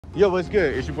Yo, what's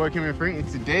good? It's your boy Kim and Frank, and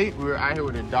today we're out here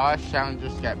with a Dodge Challenger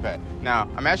ScatPack. Now,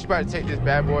 I'm actually about to take this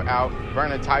bad boy out,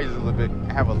 burn the tires a little bit,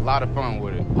 and have a lot of fun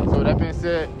with it. So with that being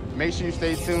said, make sure you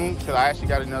stay tuned, because I actually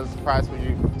got another surprise for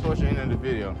you towards the end of the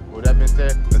video. With that being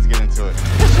said, let's get into it.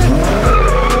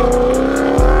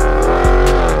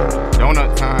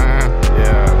 Donut time.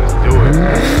 Yeah, let's do it.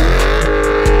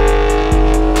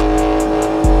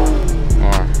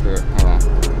 Oh, shit. Hold on.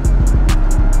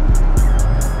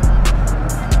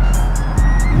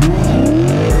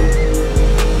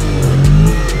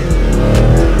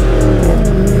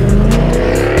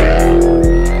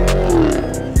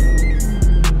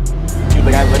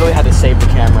 I literally had to save the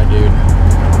camera, dude.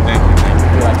 Thank you.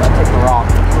 Like, I took the rock.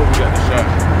 Oh, we got the shot.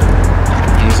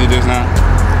 Let me see this now.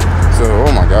 So,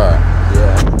 oh my God.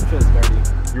 Yeah, shit is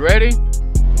dirty. You ready?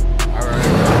 All right.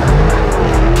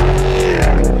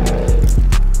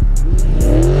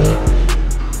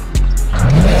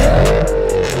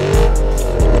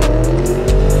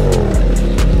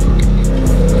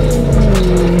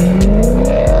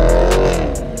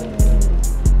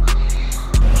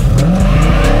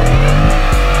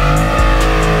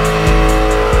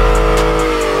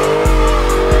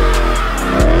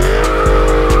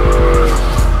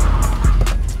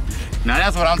 Now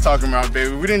that's what I'm talking about,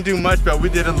 baby. We didn't do much, but we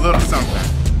did a little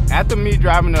something. After me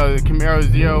driving the Camaro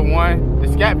 01, the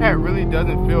ScatPack really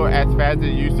doesn't feel as fast as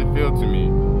it used to feel to me.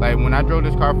 Like when I drove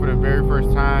this car for the very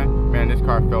first time, man, this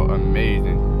car felt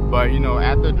amazing. But you know,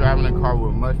 after driving a car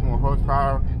with much more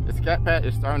horsepower, the ScatPack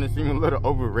is starting to seem a little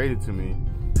overrated to me.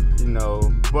 You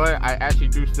know, but I actually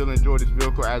do still enjoy this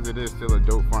vehicle as it is still a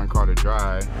dope fun car to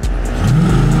drive.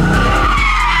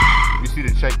 You see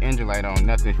the check engine light on,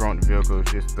 nothing's wrong with the vehicle,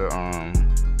 it's just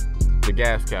the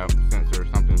gas cap sensor,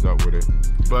 something's up with it.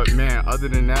 But man, other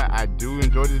than that, I do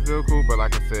enjoy this vehicle, but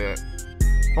like I said,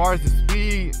 as far as the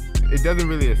speed, it doesn't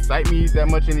really excite me that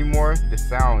much anymore. The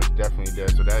sound definitely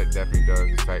does, so that definitely does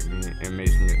excite me and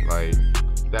makes me like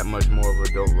that much more of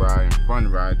a dope ride and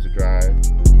fun ride to drive.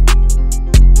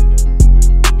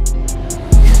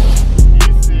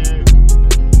 You see it?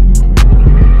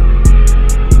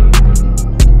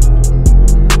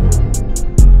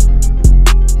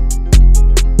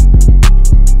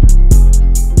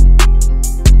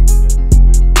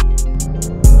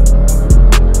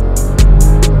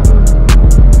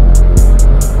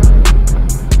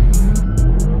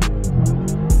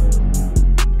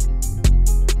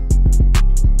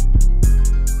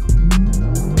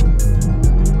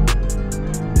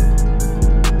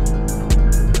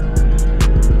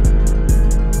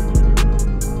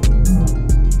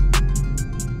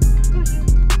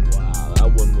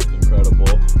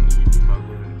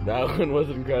 That one was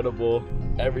incredible.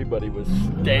 Everybody was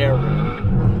staring.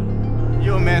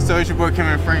 Yo man, so it's your boy Kim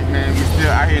and Frank, man. We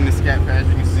still out here in the ScatPack,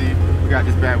 you can see. We got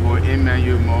this bad boy in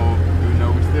manual mode. You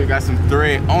know, we still got some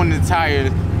thread on the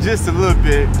tires, just a little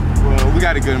bit. Well, we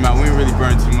got a good amount, we ain't really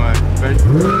burned too much. But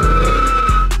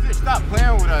stop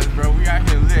playing with us, bro. We out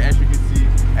here lit, as you can see,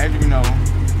 as you know.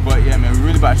 But yeah, man, we're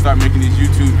really about to start making these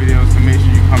YouTube videos, so make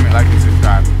sure you comment, like, and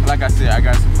subscribe. Like I said, I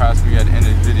got a surprise for you at the end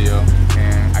of the video,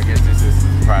 and I guess this is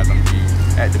a surprise I'm giving you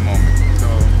at the moment. So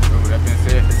with that being said,